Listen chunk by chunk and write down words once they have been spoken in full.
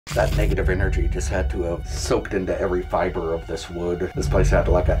That negative energy just had to have soaked into every fiber of this wood. This place had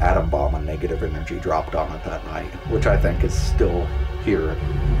like an atom bomb of negative energy dropped on it that night, which I think is still here.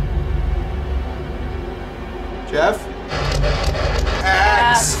 Jeff?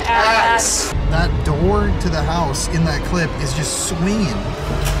 X! That door to the house in that clip is just swinging.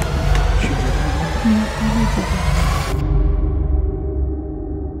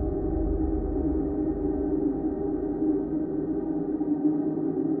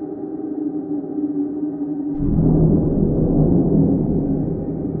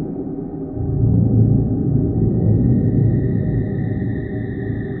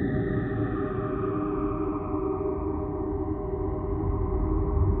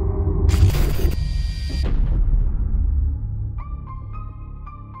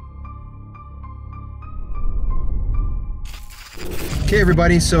 Okay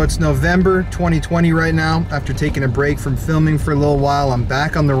everybody, so it's November 2020 right now. After taking a break from filming for a little while, I'm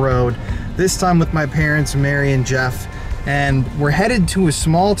back on the road, this time with my parents, Mary and Jeff, and we're headed to a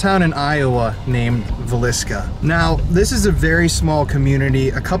small town in Iowa named Villisca. Now, this is a very small community,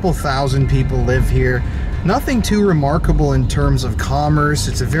 a couple thousand people live here. Nothing too remarkable in terms of commerce.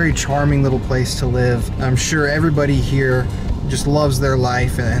 It's a very charming little place to live. I'm sure everybody here just loves their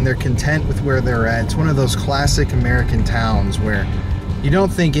life and they're content with where they're at. It's one of those classic American towns where you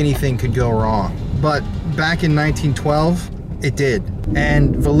don't think anything could go wrong. But back in 1912, it did.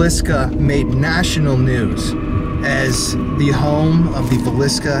 And Villisca made national news as the home of the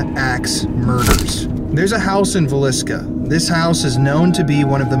Villisca Axe murders. There's a house in Villisca. This house is known to be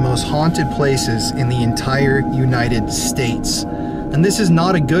one of the most haunted places in the entire United States. And this is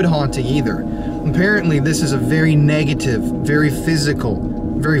not a good haunting either. Apparently, this is a very negative, very physical,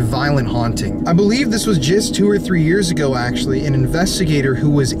 very violent haunting. I believe this was just 2 or 3 years ago, actually, an investigator who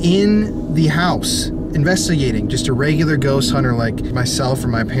was in the house investigating, just a regular ghost hunter like myself or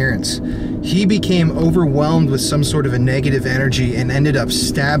my parents. He became overwhelmed with some sort of a negative energy and ended up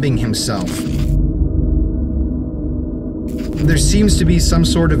stabbing himself. There seems to be some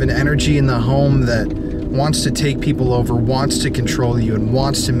sort of an energy in the home that wants to take people over, wants to control you, and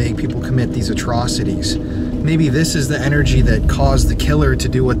wants to make people commit these atrocities. Maybe this is the energy that caused the killer to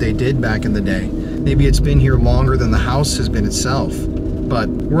do what they did back in the day. Maybe it's been here longer than the house has been itself. But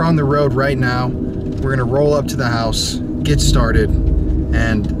we're on the road right now. We're gonna roll up to the house, get started,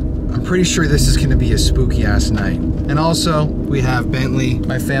 and I'm pretty sure this is gonna be a spooky ass night. And also, we have Bentley,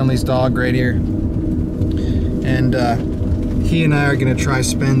 my family's dog right here. And he and I are gonna try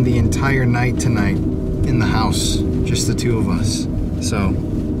spend the entire night tonight in the house, just the two of us. So,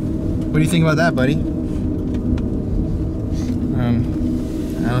 what do you think about that, buddy?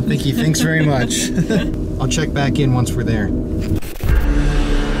 I don't think he thinks very much. I'll check back in once we're there.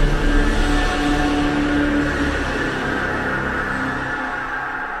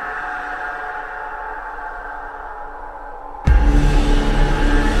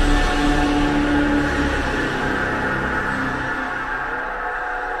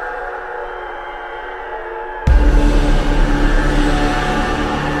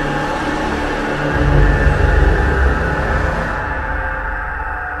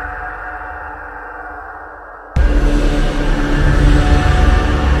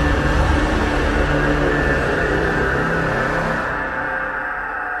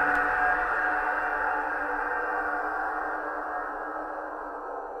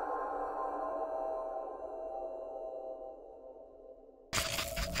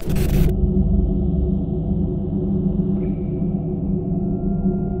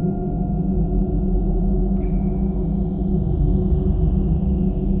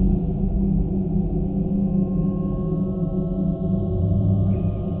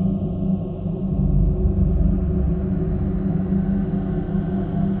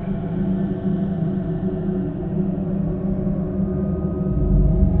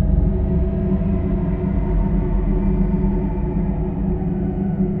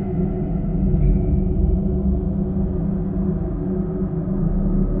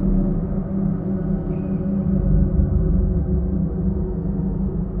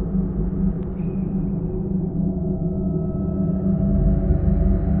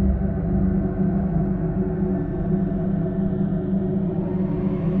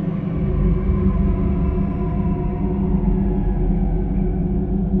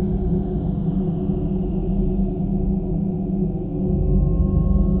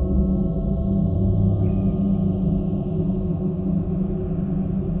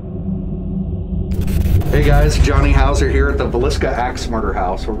 Hey guys, Johnny Hauser here at the Villisca Axe Murder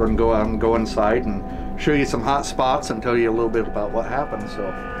House. We're going to go out and go inside and show you some hot spots and tell you a little bit about what happened.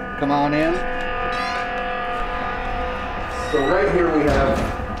 So come on in. So right here we have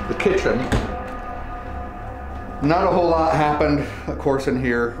kitchen. Not a whole lot happened, of course, in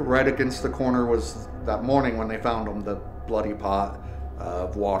here. Right against the corner was that morning when they found him, the bloody pot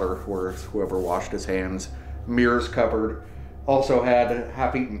of water where whoever washed his hands. Mirrors covered. Also had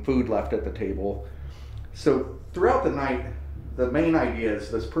half-eaten food left at the table. So throughout the night, the main idea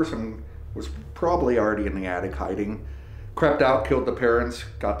is this person was probably already in the attic hiding. Crept out, killed the parents,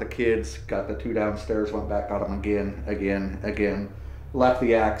 got the kids, got the two downstairs, went back, got them again. Left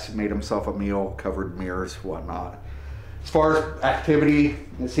the axe, made himself a meal, covered mirrors, whatnot. As far as activity,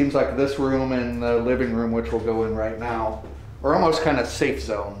 it seems like this room and the living room, which we'll go in right now, are almost kind of safe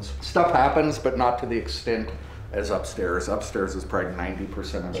zones. Stuff happens, but not to the extent as upstairs. Upstairs is probably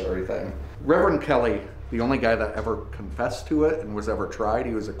 90% of everything. Reverend Kelly, the only guy that ever confessed to it and was ever tried,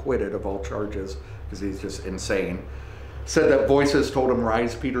 he was acquitted of all charges because he's just insane. Said that voices told him,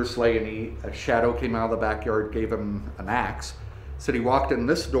 "Rise, Peter, slay and eat." A shadow came out of the backyard, gave him an axe. Said he walked in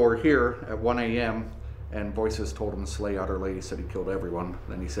this door here at 1 a.m. and voices told him to slay utterly. He said he killed everyone.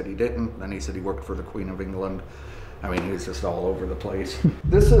 Then he said he didn't. Then he said he worked for the Queen of England. I mean, he was just all over the place.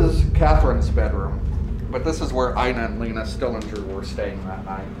 This is Catherine's bedroom, but this is where Ina and Lena Stillinger were staying that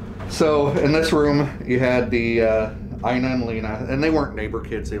night. So in this room, you had the Ina and Lena, and they weren't neighbor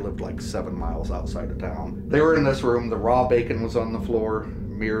kids. They lived like 7 miles outside of town. They were in this room. The raw bacon was on the floor.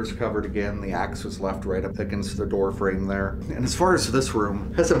 Mirrors covered again. The axe was left right up against the door frame there. And as far as this room,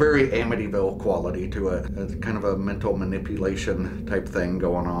 it has a very Amityville quality to it. It's kind of a mental manipulation type thing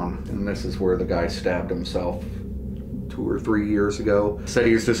going on. And this is where the guy stabbed himself 2 or 3 years ago. Said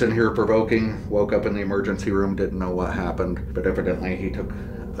he was just in here provoking, woke up in the emergency room, didn't know what happened, but evidently he took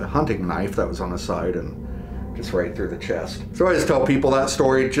a hunting knife that was on his side and just right through the chest. So I just tell people that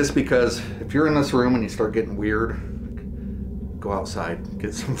story just because if you're in this room and you start getting weird, go outside,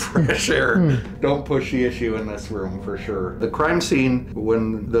 get some fresh air. Don't push the issue in this room for sure. The crime scene,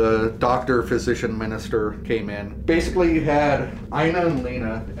 when the doctor, physician, minister came in, basically you had Ina and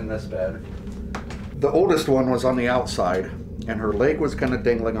Lena in this bed. The oldest one was on the outside and her leg was kind of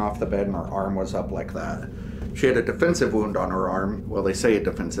dangling off the bed and her arm was up like that. She had a defensive wound on her arm. Well, they say a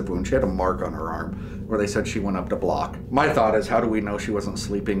defensive wound. She had a mark on her arm where they said she went up to block. My thought is, how do we know she wasn't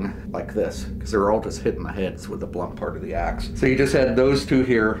sleeping like this? Because they were all just hitting the heads with the blunt part of the axe. So you just had those two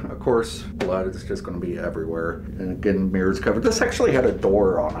here. Of course, blood is just going to be everywhere. And again, mirrors covered. This actually had a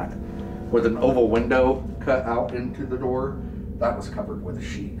door on it with an oval window cut out into the door. That was covered with a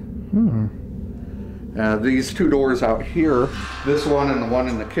sheet. These two doors out here, this one and the one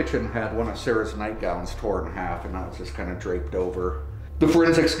in the kitchen had one of Sarah's nightgowns torn in half, and that was just kind of draped over. The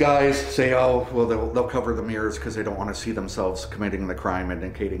forensics guys say, oh, well, they'll cover the mirrors because they don't want to see themselves committing the crime,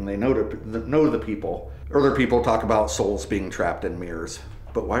 indicating they know the people. Other people talk about souls being trapped in mirrors.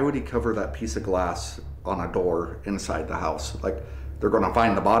 But why would he cover that piece of glass on a door inside the house? Like, they're going to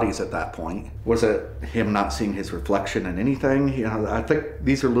find the bodies at that point. Was it him not seeing his reflection in anything? You know, I think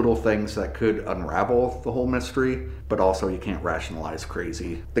these are little things that could unravel the whole mystery, but also you can't rationalize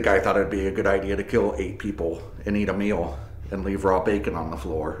crazy. The guy thought it'd be a good idea to kill 8 people and eat a meal and leave raw bacon on the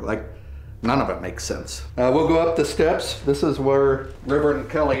floor. Like, none of it makes sense. We'll go up the steps. This is where Reverend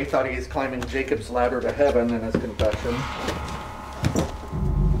Kelly thought he was climbing Jacob's ladder to heaven in his confession.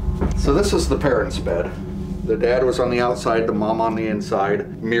 So this is the parents' bed. The dad was on the outside, the mom on the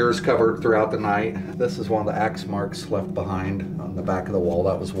inside. Mirrors covered throughout the night. This is one of the axe marks left behind on the back of the wall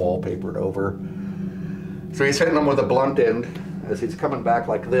that was wallpapered over. So he's hitting them with a blunt end. As he's coming back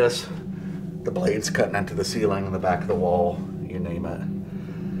like this, the blade's cutting into the ceiling and the back of the wall, you name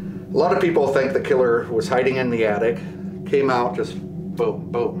it. A lot of people think the killer was hiding in the attic, came out, just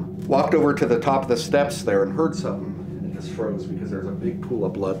boom, boom. Walked over to the top of the steps there and heard something. Froze because there's a big pool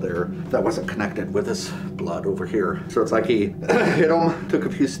of blood there that wasn't connected with this blood over here. So it's like he hit him, took a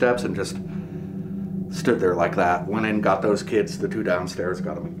few steps and just stood there like that. Went in, got those kids, the 2 downstairs,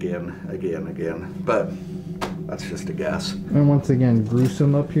 got them again. But that's just a guess. And once again,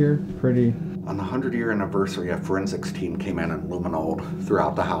 gruesome up here, pretty. On the 100-year anniversary, a forensics team came in and luminoled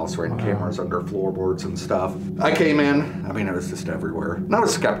throughout the house, ran cameras under floorboards and stuff. I came in, I mean, it was just everywhere. And I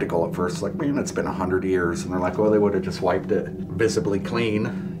was skeptical at first, like, man, it's been 100 years. And they're like, well, they would have just wiped it visibly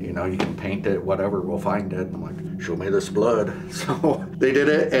clean. You know, you can paint it, whatever, we'll find it. I'm like, show me this blood. So they did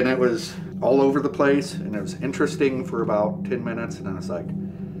it, and it was all over the place, and it was interesting for about 10 minutes, and then it's like,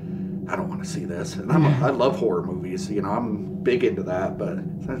 I don't want to see this. And I love horror movies, you know, I'm big into that, but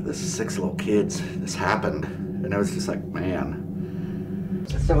this is 6 little kids, this happened, and I was just like, man.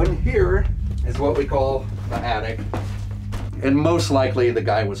 So in here is what we call the attic, and most likely the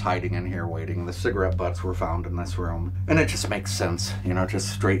guy was hiding in here waiting. The cigarette butts were found in this room, and it just makes sense, you know, just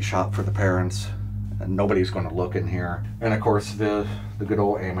straight shot for the parents, and nobody's going to look in here. And of course the good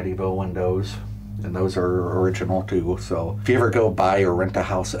old Amityville windows, and those are original too. So if you ever go buy or rent a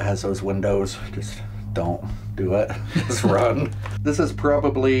house that has those windows, just don't do it. Just run. This is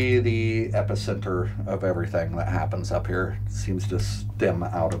probably the epicenter of everything that happens up here. It seems to stem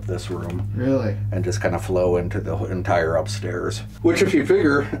out of this room. Really? And just kind of flow into the entire upstairs. Which, if you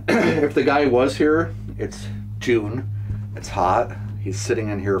figure, if the guy was here, it's June, it's hot, he's sitting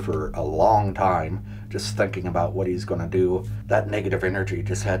in here for a long time, just thinking about what he's going to do. That negative energy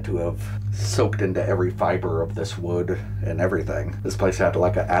just had to have soaked into every fiber of this wood and everything. This place had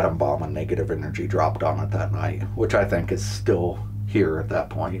like an atom bomb of negative energy dropped on it that night, which I think is still here at that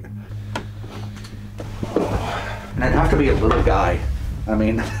point. And I'd have to be a little guy. I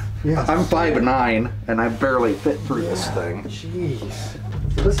mean, yes. I'm 5'9", and I barely fit through this thing. Jeez.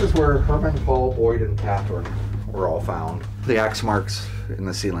 So this is where Herman, Paul, Boyd, and Catherine were all found. The axe marks in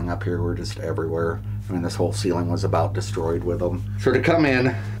the ceiling up here were just everywhere. I mean, this whole ceiling was about destroyed with them. So to come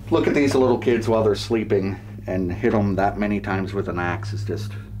in, look at these little kids while they're sleeping and hit them that many times with an axe is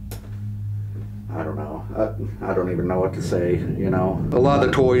just, I don't know. I don't even know what to say, you know. A lot of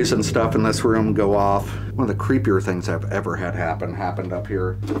the toys and stuff in this room go off. One of the creepier things I've ever had happened up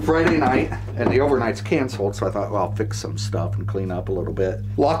here. Friday night, and the overnight's canceled, so I thought, well, I'll fix some stuff and clean up a little bit.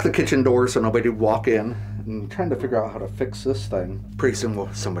 Lock the kitchen door so nobody would walk in. And trying to figure out how to fix this thing. Pretty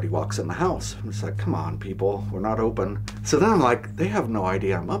soon somebody walks in the house. I'm just like, come on, people, we're not open. So then I'm like, they have no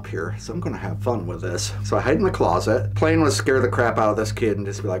idea I'm up here, so I'm gonna have fun with this. So I hide in the closet. Plan was scare the crap out of this kid and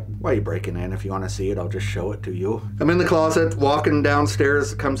just be like, why are you breaking in? If you want to see it, I'll just show it to you. I'm in the closet, walking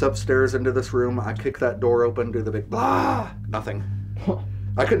downstairs, comes upstairs into this room. I kick that door open, do the big blah, nothing.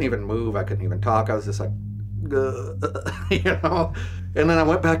 I couldn't even move, I couldn't even talk. I was just like, you know? And then I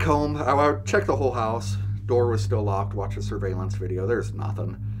went back home. I checked the whole house. Door was still locked. Watch a surveillance video. There's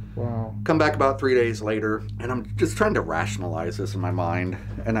nothing. Wow. Come back about 3 days later, and I'm just trying to rationalize this in my mind.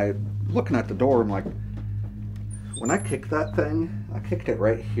 And I'm looking at the door. I'm like, when I kicked that thing, I kicked it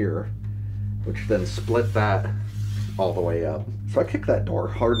right here, which then split that all the way up. So I kicked that door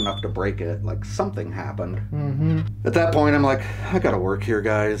hard enough to break it, like something happened. Mm-hmm. At that point, I'm like, I gotta work here,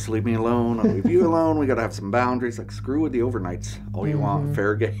 guys. Leave me alone. I'll leave you alone. We gotta have some boundaries. Like, screw with the overnights. All you want,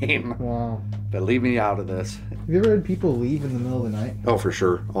 fair game. Wow. But leave me out of this. Have you ever had people leave in the middle of the night? Oh, for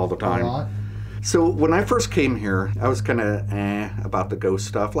sure. All the time. A lot? So when I first came here, I was kind of about the ghost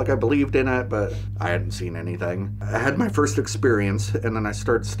stuff. Like, I believed in it, but I hadn't seen anything. I had my first experience, and then I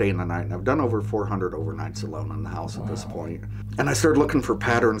started staying the night. And I've done over 400 overnights alone in the house at this point. And I started looking for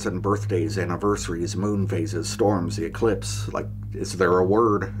patterns in birthdays, anniversaries, moon phases, storms, the eclipse. Like, is there a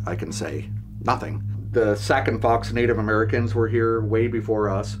word I can say? Nothing. The Sac and Fox Native Americans were here way before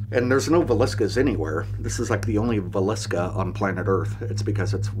us, and there's no Villiscas anywhere. This is like the only Villisca on planet Earth. It's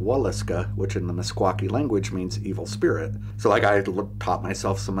because it's Villisca, which in the Meskwaki language means evil spirit. So like I taught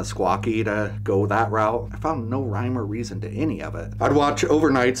myself some Meskwaki to go that route. I found no rhyme or reason to any of it. I'd watch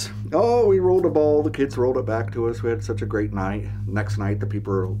overnights. Oh, we rolled a ball, the kids rolled it back to us, we had such a great night. Next night, the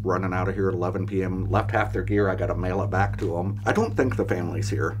people are running out of here at 11 p.m., left half their gear, I gotta mail it back to them. I don't think the family's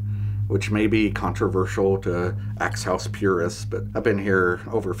here, which may be controversial to Axe House purists, but I've been here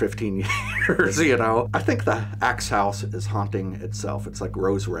over 15 years, you know. I think the Axe House is haunting itself. It's like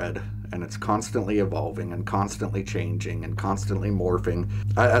rose red, and it's constantly evolving and constantly changing and constantly morphing.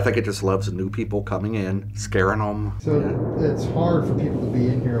 I think it just loves new people coming in, scaring them. So it's hard for people to be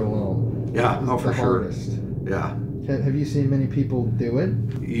in here alone. Yeah, oh, for sure. Hardest. Yeah. Have you seen many people do it?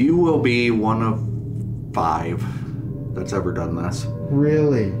 You will be one of 5 that's ever done this.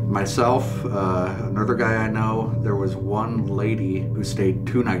 Really? Myself, another guy I know, there was one lady who stayed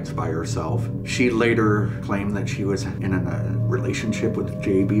 2 nights by herself. She later claimed that she was in a relationship with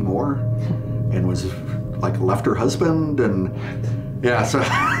J.B. Moore and was like left her husband, and yeah, so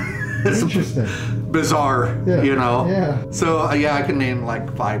it's interesting. Bizarre, yeah, you know? Yeah. So yeah, I can name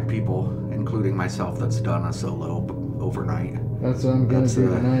like 5 people, including myself, that's done a solo overnight. That's what I'm gonna do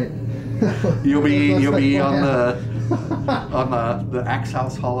tonight. You'll be on the Axe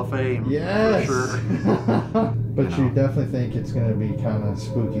House Hall of Fame. Yes. For sure. But you definitely think it's going to be kind of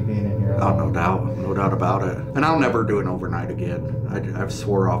spooky being in here. Oh, no doubt about it. And I'll never do an overnight again. I've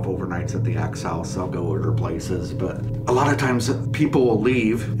swore off overnights at the Axe House. I'll go other places, but a lot of times people will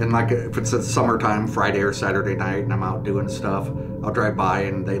leave, and like if it's a summertime, Friday or Saturday night, and I'm out doing stuff, I'll drive by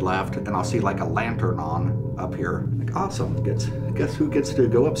and they left, and I'll see like a lantern on up here. Like, awesome. Guess who gets to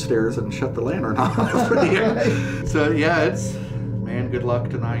go upstairs and shut the lantern off? Right. So yeah, man, good luck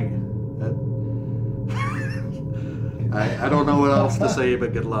tonight. I don't know what else to say,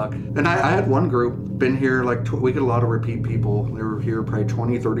 but good luck. And I had one group been here, like, we get a lot of repeat people. They were here probably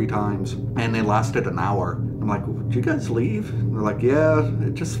 20, 30 times, and they lasted an hour. I'm like, did you guys leave? And they're like, yeah,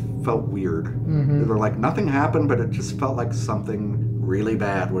 it just felt weird. They're like, nothing happened, but it just felt like something really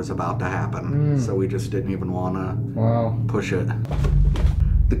bad was about to happen. So we just didn't even want to push it.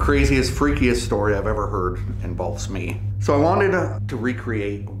 The craziest, freakiest story I've ever heard involves me. So I wanted to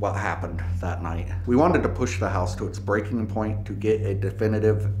recreate what happened that night. We wanted to push the house to its breaking point to get a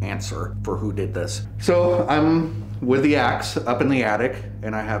definitive answer for who did this. So I'm with the axe up in the attic,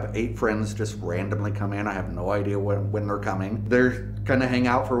 and I have 8 friends just randomly come in. I have no idea when they're coming. They're kind of hang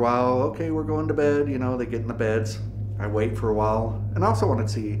out for a while. Okay, we're going to bed. You know, they get in the beds. I wait for a while, and I also wanted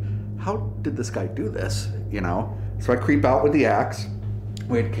to see, how did this guy do this, you know? So I creep out with the axe.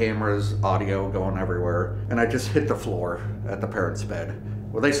 We had cameras, audio going everywhere, and I just hit the floor at the parents' bed.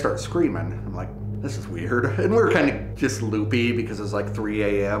 Well, they start screaming. I'm like, this is weird. And we were kind of just loopy because it was like 3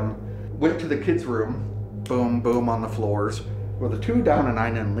 a.m. Went to the kids' room, boom, boom on the floors. Well, the 2 down in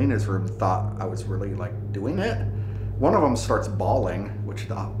Ina and Lena's room thought I was really like doing it. One of them starts bawling, which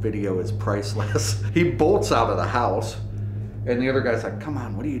the video is priceless. He bolts out of the house, and the other guy's like, come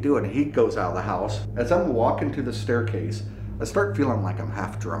on, what are you doing? And he goes out of the house. As I'm walking to the staircase, I start feeling like I'm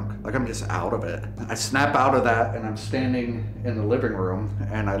half drunk, like I'm just out of it. I snap out of that, and I'm standing in the living room,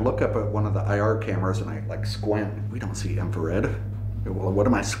 and I look up at one of the IR cameras, and I like squint. We don't see infrared. Well, what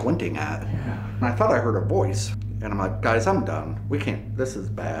am I squinting at? And I thought I heard a voice. And I'm like, guys, I'm done. We can't, this is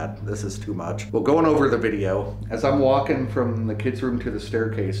bad. This is too much. Well, going over the video, as I'm walking from the kids' room to the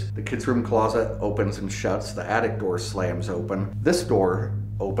staircase, the kids' room closet opens and shuts. The attic door slams open. This door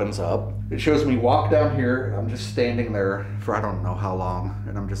opens up. It shows me walk down here. I'm just standing there for I don't know how long.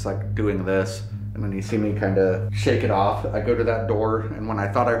 And I'm just like doing this. And then you see me kind of shake it off. I go to that door. And when I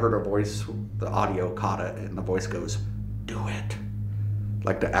thought I heard a voice, the audio caught it. And the voice goes, do it.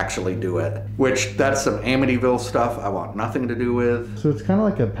 Like to actually do it, which that's some Amityville stuff I want nothing to do with. So it's kind of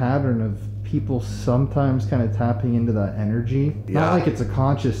like a pattern of people sometimes kind of tapping into that energy. Yeah. Not like it's a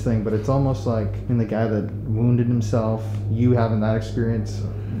conscious thing, but it's almost like in the guy that wounded himself, you having that experience.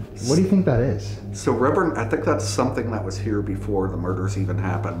 What do you think that is? So Reverend, I think that's something that was here before the murders even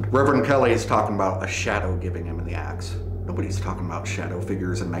happened. Reverend Kelly is talking about a shadow giving him the axe. Nobody's talking about shadow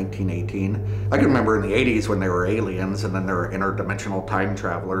figures in 1918. I can remember in the 80s when they were aliens, and then they were interdimensional time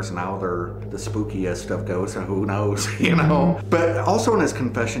travelers, and now they're the spookiest of ghosts, and who knows, you know? But also in his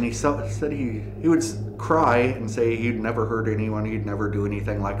confession, he said he would cry and say he'd never hurt anyone, he'd never do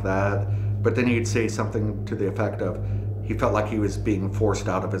anything like that. But then he'd say something to the effect of, he felt like he was being forced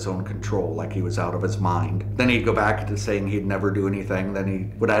out of his own control, like he was out of his mind. Then he'd go back to saying he'd never do anything, then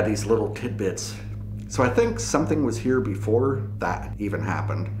he would add these little tidbits. So I think something was here before that even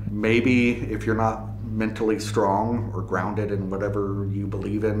happened. Maybe if you're not mentally strong or grounded in whatever you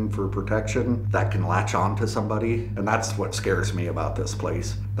believe in for protection, that can latch on to somebody. And that's what scares me about this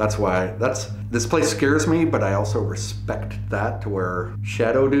place. That's why this place scares me, but I also respect that to where,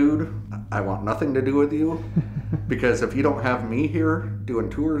 Shadow Dude, I want nothing to do with you. Because if you don't have me here doing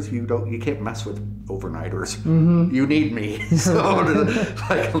tours, you can't mess with overnighters. You need me. So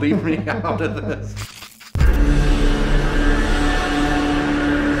like, leave me out of this.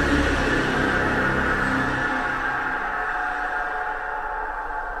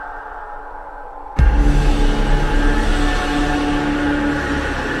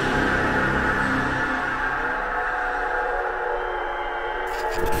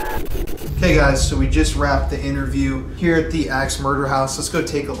 Okay guys, so we just wrapped the interview here at the Axe Murder House. Let's go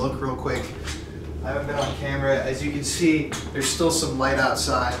take a look real quick. I haven't been on camera. As you can see, there's still some light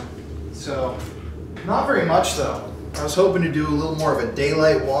outside. So, not very much though. I was hoping to do a little more of a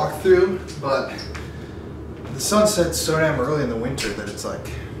daylight walkthrough, but the sun sets so damn early in the winter that it's like,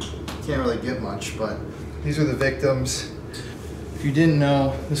 can't really get much, but these are the victims. If you didn't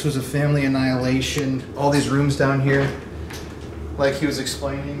know, this was a family annihilation. All these rooms down here, like he was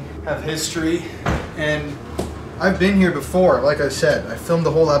explaining, have history, and I've been here before. Like I said, I filmed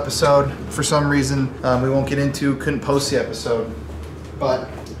the whole episode. For some reason, we won't get into, couldn't post the episode, but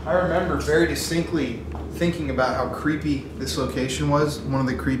I remember very distinctly thinking about how creepy this location was. One of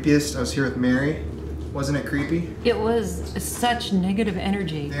the creepiest. I was here with Mary. Wasn't it creepy? It was such negative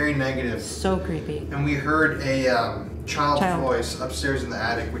energy. Very negative. So creepy. And we heard a child voice upstairs in the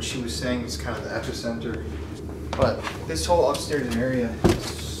attic, which she was saying is kind of the epicenter. But this whole upstairs area is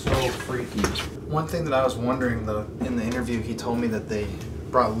so freaky. One thing that I was wondering though, in the interview, he told me that they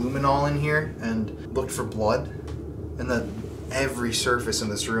brought luminol in here and looked for blood, and that every surface in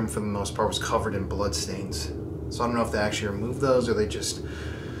this room for the most part was covered in blood stains. So I don't know if they actually removed those or they just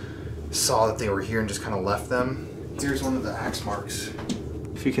saw that they were here and just kind of left them. Here's one of the axe marks.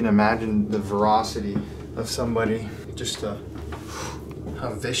 If you can imagine the ferocity of somebody, just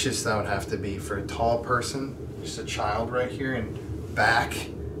how vicious that would have to be for a tall person, just a child right here and back,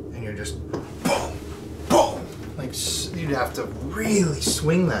 and you're just boom, boom. Like you'd have to really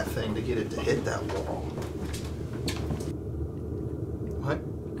swing that thing to get it to hit that wall. What?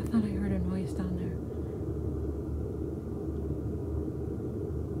 I thought I heard a noise down there.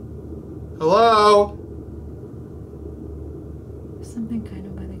 Hello? There's something kind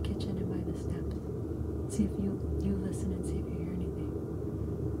of by the kitchen and by the steps. See if you listen and see if you hear anything.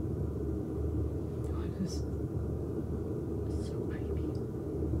 Oh, it was so creepy.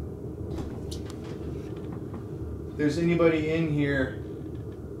 If there's anybody in here,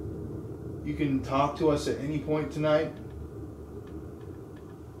 you can talk to us at any point tonight.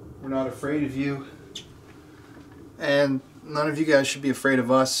 We're not afraid of you. And none of you guys should be afraid of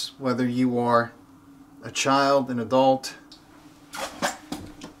us, whether you are a child, an adult.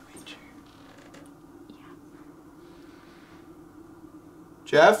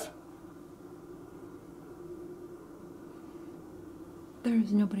 Jeff?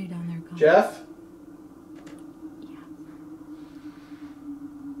 There's nobody down there, Colin. Jeff? Yeah.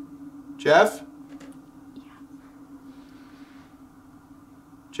 Jeff? Yeah.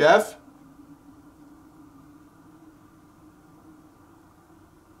 Jeff?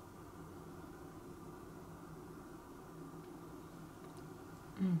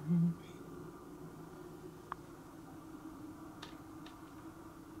 Mm-hmm.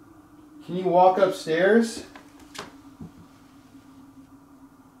 Can you walk upstairs?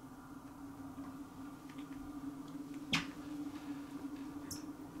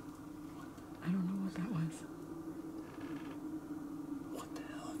 I don't know what that was. What the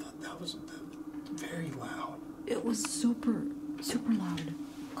hell? I thought that was very loud. It was super, super loud.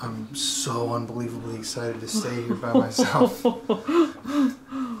 I'm so unbelievably excited to stay here by myself.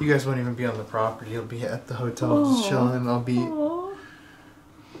 You guys won't even be on the property. You'll be at the hotel just chilling. I'll be...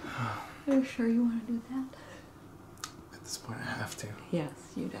 Are you sure you want to do that? At this point, I have to. Yes,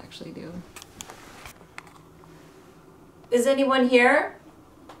 you'd actually do. Is anyone here?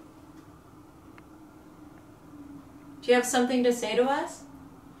 Do you have something to say to us?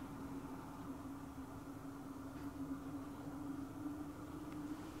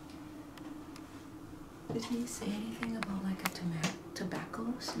 Did he say anything about like a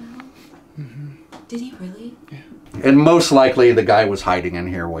tobacco smell? Mm-hmm. Did he really? Yeah. And most likely the guy was hiding in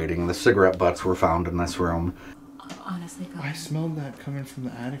here waiting. The cigarette butts were found in this room. Honestly, Colin, I smelled that coming from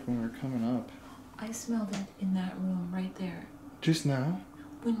the attic when we were coming up. I smelled it in that room right there. Just now?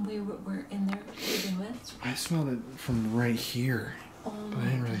 When we were in there to begin with. I smelled it from right here. Oh But I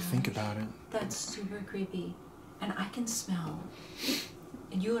didn't really think about it. That's super creepy. And I can smell.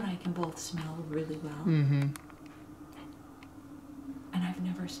 And you and I can both smell really well. Mm-hmm. And I've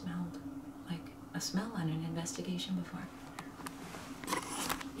never smelled like a smell on an investigation before.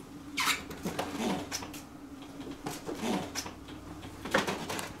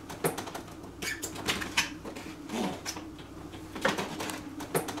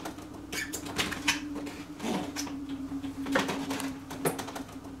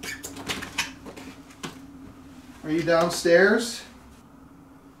 Are you downstairs?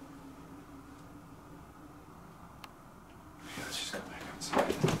 Let's just go back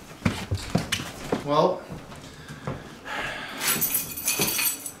outside. Well,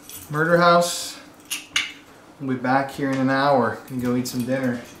 murder house. We'll be back here in an hour and go eat some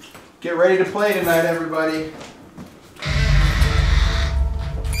dinner. Get ready to play tonight, everybody.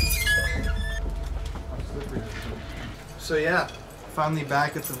 So yeah, finally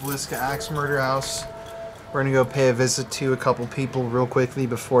back at the Villisca Axe Murder House. We're gonna go pay a visit to a couple people real quickly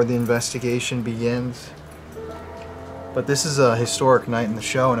before the investigation begins. But this is a historic night in the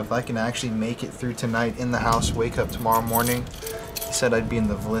show, and if I can actually make it through tonight in the house, wake up tomorrow morning, he said I'd be in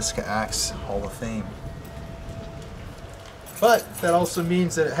the Villisca Axe Hall of Fame. But that also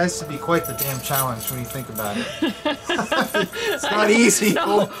means that it has to be quite the damn challenge when you think about it. It's not easy.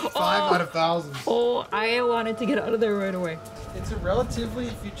 No. 5 out of thousands. Oh, I wanted to get out of there right away. It's a relatively,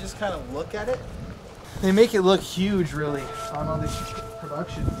 if you just kind of look at it, they make it look huge, really, on all these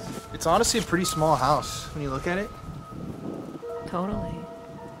productions. It's honestly a pretty small house when you look at it. Totally.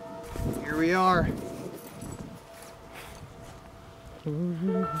 Here we are.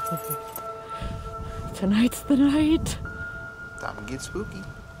 Tonight's the night. Time to get spooky.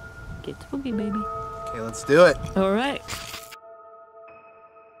 Get spooky, baby. Okay, let's do it. All right.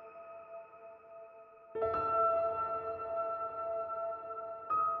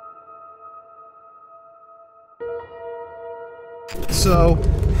 So,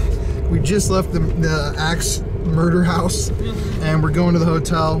 We just left the Axe murder house, and we're going to the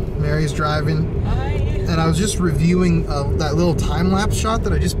hotel. Mary's driving. And I was just reviewing that little time-lapse shot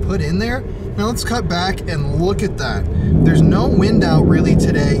that I just put in there. Now let's cut back and look at that. There's no wind out really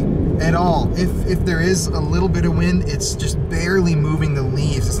today at all. If there is a little bit of wind, it's just barely moving the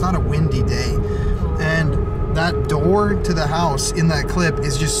leaves. It's not a windy day. And that door to the house in that clip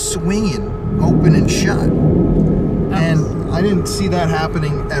is just swinging open and shut. And I didn't see that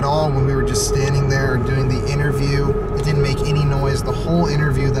happening at all when we were just standing there doing the interview. It didn't make any noise. The whole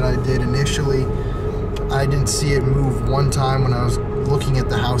interview that I did initially, I didn't see it move one time when I was looking at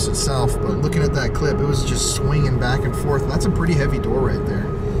the house itself, but looking at that clip, it was just swinging back and forth. That's a pretty heavy door right there.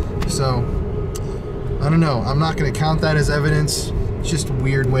 So, I don't know. I'm not going to count that as evidence. It's just a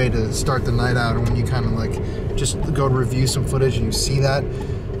weird way to start the night out, and when you kind of like just go to review some footage and you see that,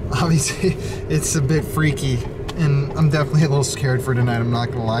 obviously it's a bit freaky, and I'm definitely a little scared for tonight. I'm not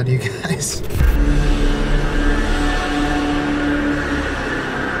going to lie to you guys.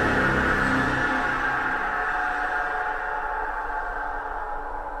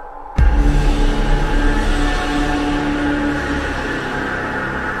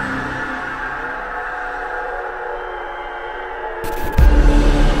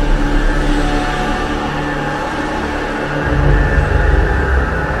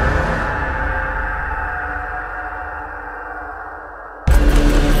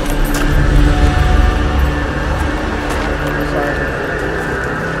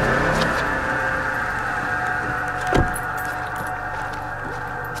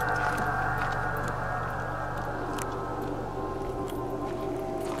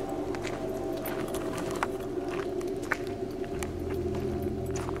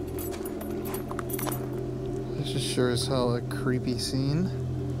 Sure as hell a creepy scene.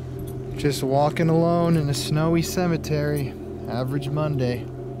 Just walking alone in a snowy cemetery. Average Monday.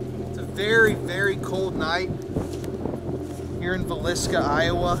 It's a very, very cold night here in Villisca,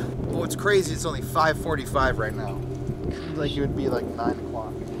 Iowa. Oh, it's crazy. It's only 5:45 right now. Seems like it would be like 9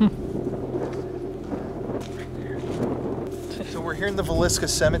 o'clock. So we're here in the Villisca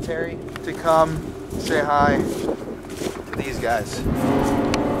cemetery to come say hi to these guys.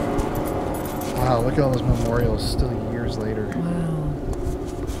 Wow, look at all those memorials still years later. Wow.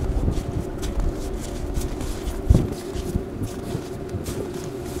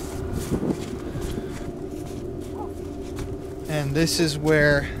 And this is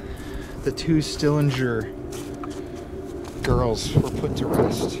where the 2 Stillinger girls were put to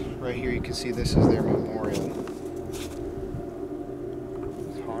rest. Right here you can see this is their memorial.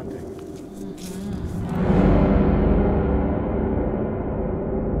 It's haunting.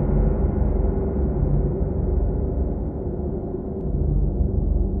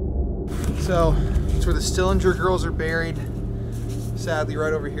 So, it's where the Stillinger girls are buried. Sadly,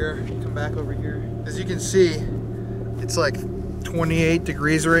 right over here. Come back over here. As you can see, it's like 28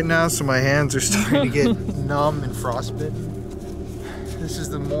 degrees right now, so my hands are starting to get numb and frostbitten. This is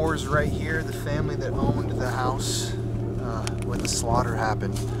the Moores right here, the family that owned the house when the slaughter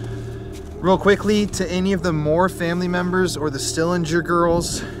happened. Real quickly, to any of the Moore family members or the Stillinger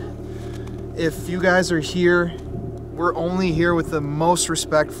girls, if you guys are here, we're only here with the most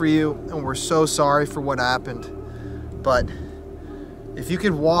respect for you, and we're so sorry for what happened. But if you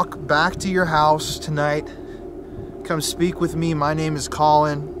could walk back to your house tonight, come speak with me. My name is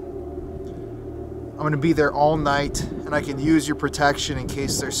Colin. I'm gonna be there all night, and I can use your protection in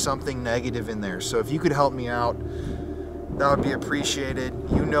case there's something negative in there. So if you could help me out, that would be appreciated.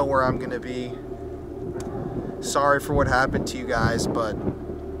 You know where I'm gonna be. Sorry for what happened to you guys, but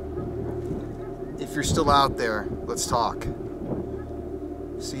if you're still out there, let's talk.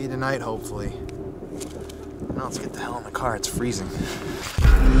 See you tonight, hopefully. Now let's get the hell in the car, it's freezing.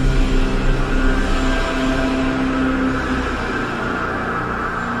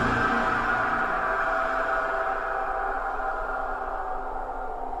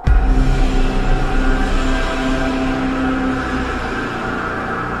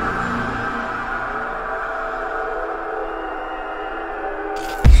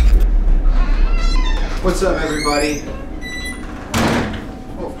 What's up, everybody?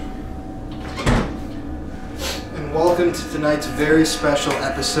 Oh. And welcome to tonight's very special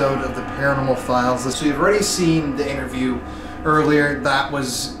episode of the Paranormal Files. So you've already seen the interview earlier. That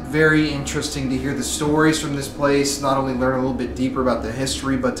was very interesting to hear the stories from this place, not only learn a little bit deeper about the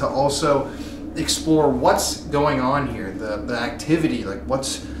history, but to also explore what's going on here, the activity, like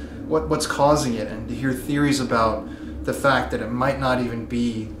what's causing it, and to hear theories about the fact that it might not even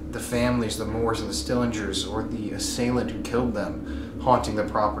be the families, the Moores and the Stillingers, or the assailant who killed them haunting the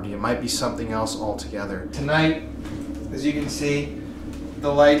property. It might be something else altogether. Tonight, as you can see,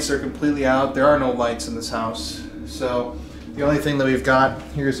 the lights are completely out. There are no lights in this house. So the only thing that we've got,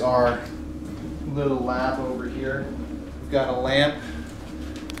 here's our little lab over here. We've got a lamp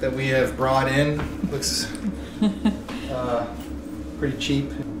that we have brought in. Looks pretty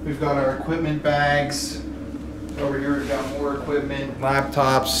cheap. We've got our equipment bags. Over here we've got more equipment,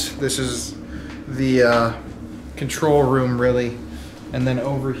 laptops. This is the control room really. And then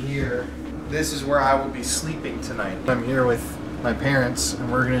over here, this is where I will be sleeping tonight. I'm here with my parents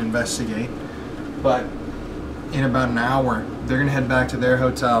and we're gonna investigate. But in about an hour, they're gonna head back to their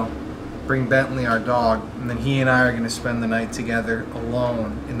hotel, bring Bentley, our dog, and then he and I are gonna spend the night together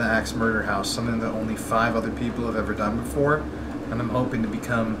alone in the axe murder house, something that only 5 other people have ever done before. And I'm hoping to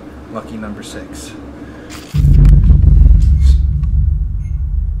become lucky number 6.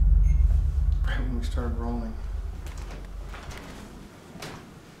 Right when we started rolling.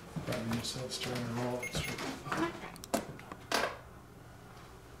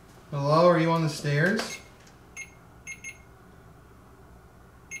 Hello, are you on the stairs?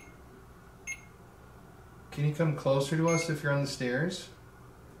 Can you come closer to us if you're on the stairs?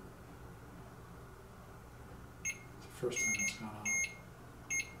 It's the first time it's gone off.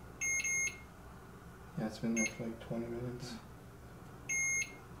 Yeah, it's been there for like 20 minutes.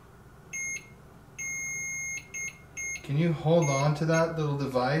 Can you hold on to that little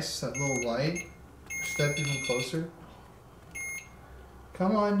device, that little light? Step even closer.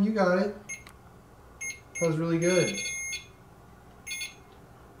 Come on, you got it. That was really good.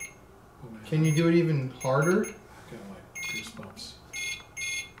 Can you do it even harder? I've got like goosebumps.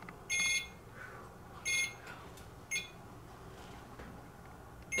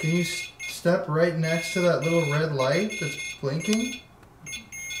 Can you step right next to that little red light that's blinking?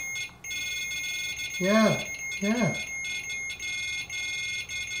 Yeah, yeah.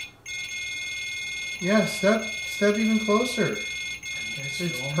 Yeah, step even closer.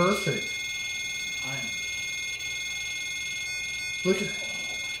 It's perfect. Look at,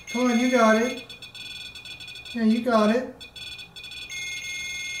 come on, you got it. Yeah, you got it.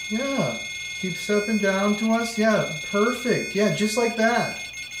 Yeah, keep stepping down to us. Yeah, perfect. Yeah, just like that.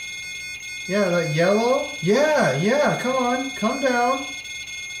 Yeah, that yellow. Yeah, yeah, come on, come down.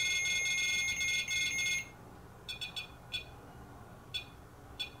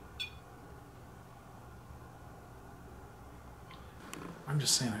 I'm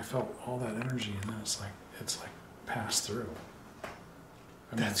just saying, I felt all that energy, and then it's like passed through.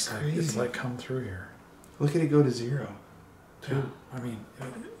 I mean, That's it's like, crazy. it's like come through here. Look at it go to 0. Yeah, I mean,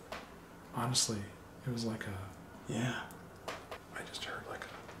 honestly, it was like a. Yeah. I just heard like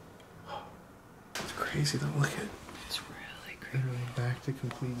a. It's crazy though. Look at. It's really creepy. Literally back to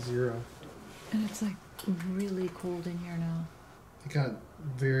complete 0. And it's like really cold in here now. It got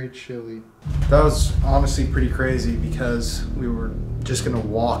very chilly. That was honestly pretty crazy because we were just gonna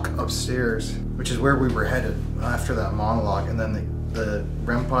walk upstairs, which is where we were headed after that monologue, and then the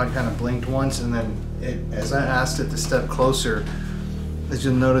REM pod kind of blinked once, and then as I asked it to step closer, as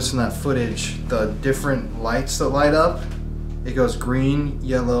you'll notice in that footage, the different lights that light up, it goes green,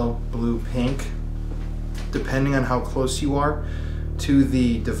 yellow, blue, pink. Depending on how close you are to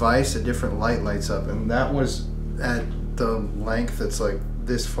the device, a different light lights up, and that was at the length that's like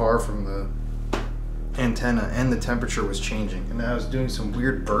this far from the antenna, and the temperature was changing, and I was doing some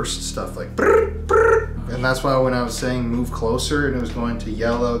weird burst stuff like brrr, brrr. And that's why when I was saying move closer and it was going to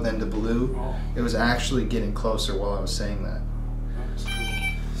yellow then to blue, it was actually getting closer while I was saying that. That was cool.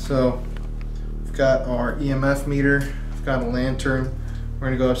 So we've got our EMF meter, we've got a lantern. We're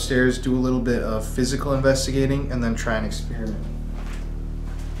gonna go upstairs, do a little bit of physical investigating, and then try an experiment.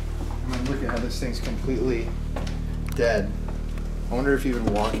 I mean, look at how this thing's completely dead. I wonder if even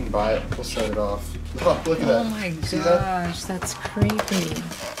walking by it will set it off. Oh, look at that. Oh my See that? gosh, that's creepy.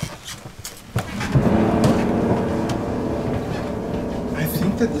 I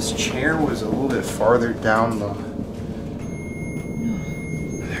think that this chair was a little bit farther down the...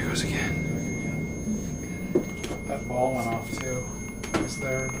 There it goes again. That ball went off too. It was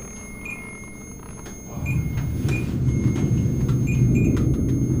there.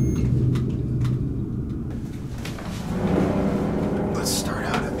 Let's start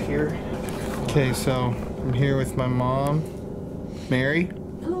out up here. Okay, so I'm here with my mom, Mary.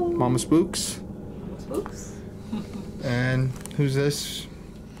 Hello. Mama Spooks. Spooks. And who's this?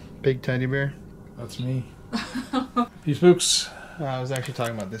 Big teddy bear? That's me. He spooks. I was actually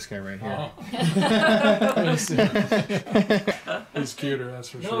talking about this guy right here. He's cuter, that's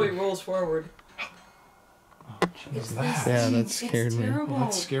for No, sure. he rolls forward. What's that? Yeah, that scared me. Well,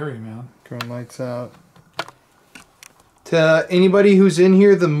 that's scary, man. Turn lights out. To anybody who's in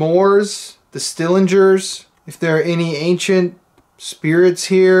here, the Moors, the Stillingers, if there are any ancient spirits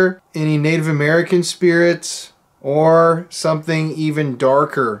here, any Native American spirits, or something even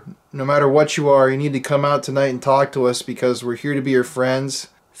darker. No matter what you are, you need to come out tonight and talk to us because we're here to be your friends.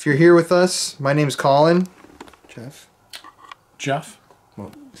 If you're here with us, my name's Colin. Jeff? Jeff?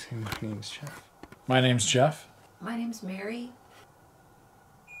 Well, my name's Jeff. My name's Jeff. My name's Mary.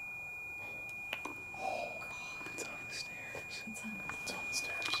 It's on the stairs. It's on the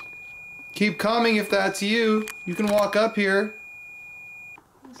stairs. Keep coming if that's you. You can walk up here.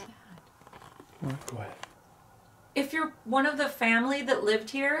 Who's that? Go ahead. If you're one of the family that lived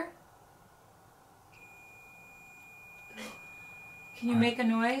here, can you make a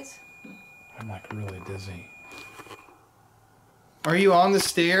noise? I'm like really dizzy. Are you on the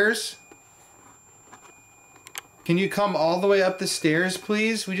stairs? Can you come all the way up the stairs,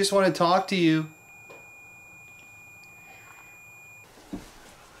 please? We just want to talk to you.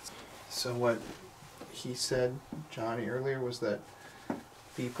 So what he said, Johnny, earlier was that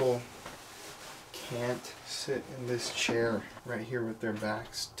people can't sit in this chair right here with their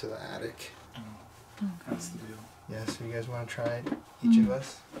backs to the attic. Oh, that's the deal. Yeah, so you guys want to try it? Each of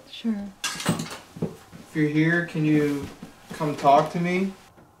us? Sure. If you're here, can you come talk to me?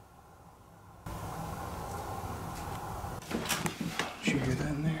 Did you hear that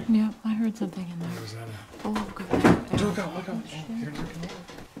in there? Yeah, I heard something in What there. was that? Oh, God. Look out, look out. Here, look out.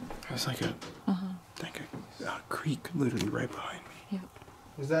 There's like a, like a creek literally right behind me. Yep.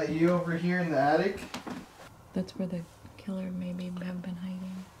 Was that you over here in the attic? That's where the killer maybe have been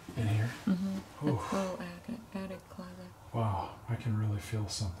hiding. In here? Mm-hmm. Oof. That little attic closet. Wow, I can really feel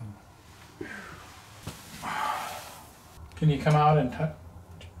something. Can you come out and touch?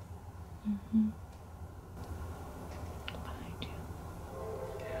 Mm-hmm. Behind you.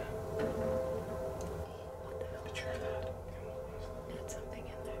 Did you hear that? That's something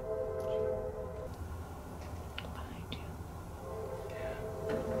in there. Behind you.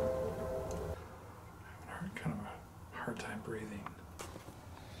 I'm kind of a hard time breathing. Do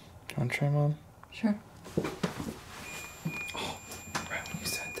you want to try, Mom? Sure. Right when you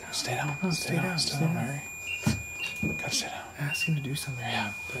sat down. Stay down. No, Stay down, stay down. Mary. Gotta stay down. Ask him to do something.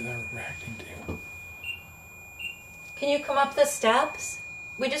 Yeah, they're reacting to you. Can you come up the steps?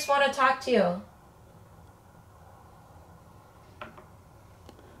 We just want to talk to you.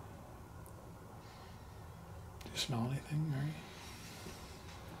 Do you smell anything, Mary?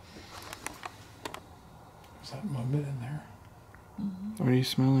 Is that movement in there? What are you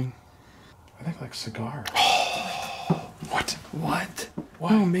smelling? I think like cigars. What? What?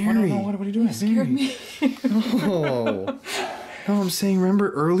 What? Oh, Mary. No, what are you doing? Scared me. Oh. No, I'm saying,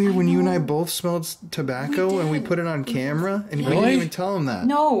 remember earlier when you and I both smelled tobacco and we put it on camera? And we Really? didn't even tell him that.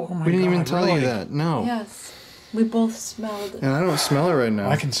 No. Oh my We didn't even God, tell really? you that. No. Yes. We both smelled. And I don't smell it right now.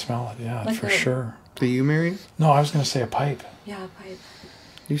 I can smell it, yeah, Like for a- sure. Do you, Mary? No, I was going to say a pipe. Yeah, pipe.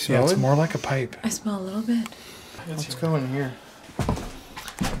 You Yeah, smell it's it? more like a pipe. I smell a little bit. Let's go in here. Oh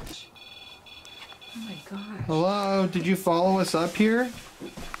my gosh. Hello? Did you follow us up here?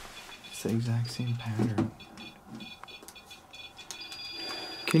 It's the exact same pattern.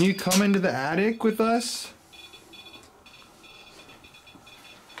 Can you come into the attic with us?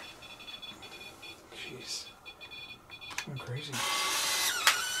 Jeez. It's going crazy. What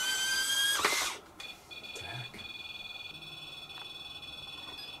the heck?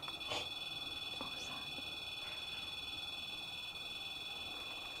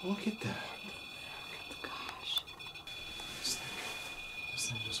 Look at that. Gosh. This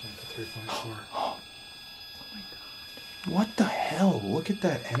thing just went to 3.4. Oh my god. What the hell? Look at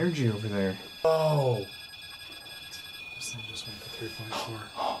that energy over there. Oh! This thing just went to 3.4.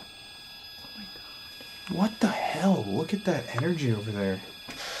 Oh my god. What the hell? Look at that energy over there.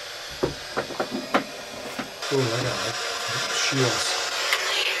 Oh, I got like chills.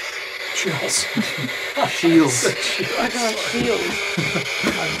 Chills. Shields. I got feels.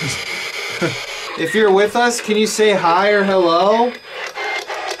 If you're with us, can you say hi or hello?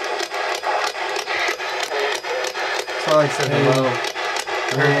 That's all I said, hello.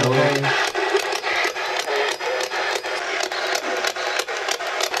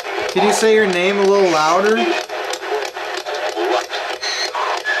 Can you say your name a little louder? Did you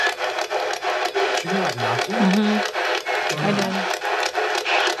hear that knocking? I done.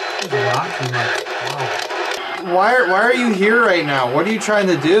 Knocking like, wow. Why are you here right now? What are you trying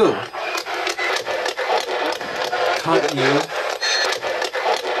to do? Cut you.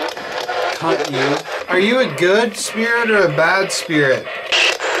 Cut you. Are you a good spirit or a bad spirit?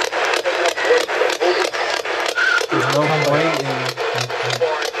 There's no point in...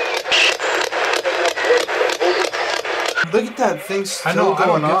 Look at that thing still I know, I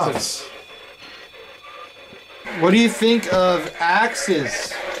going don't get off. this. What do you think of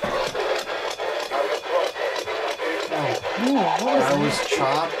axes? I was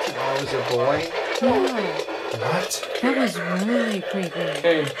chopped. I was a boy. What? That was really creepy.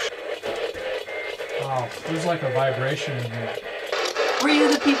 Okay. Wow, there's like a vibration in here. Were you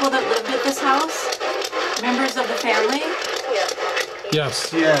the people that lived at this house? Members of the family?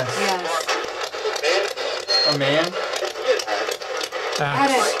 Yes. Yes. Yes. A man?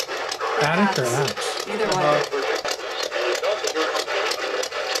 Axe. Attic or axe? Either way.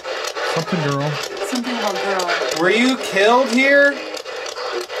 Something girl. Something about girl. Were you killed here?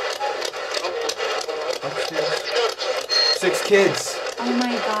 6 kids. Oh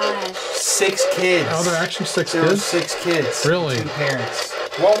my gosh. 6 kids. Oh, there are actually 6 There were kids? 6 kids. Really? 2 parents.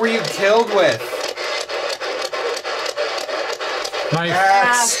 What were you killed with? Knife.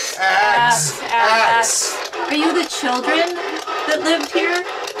 Axe. Axe. Axe. Are you the children that lived here?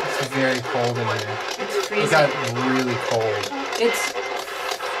 It's very cold in here. It's It freezing. got really cold. It's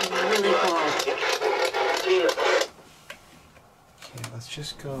really cold. Okay, let's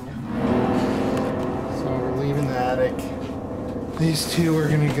just go. So we're leaving the attic. These 2 are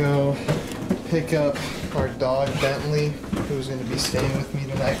gonna go pick up our dog Bentley, who's gonna be staying with me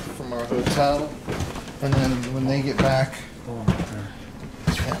tonight from our hotel. And then when they get back,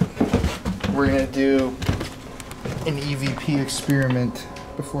 we're gonna do an EVP experiment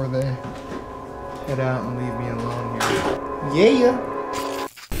before they head out and leave me alone here. Yeah.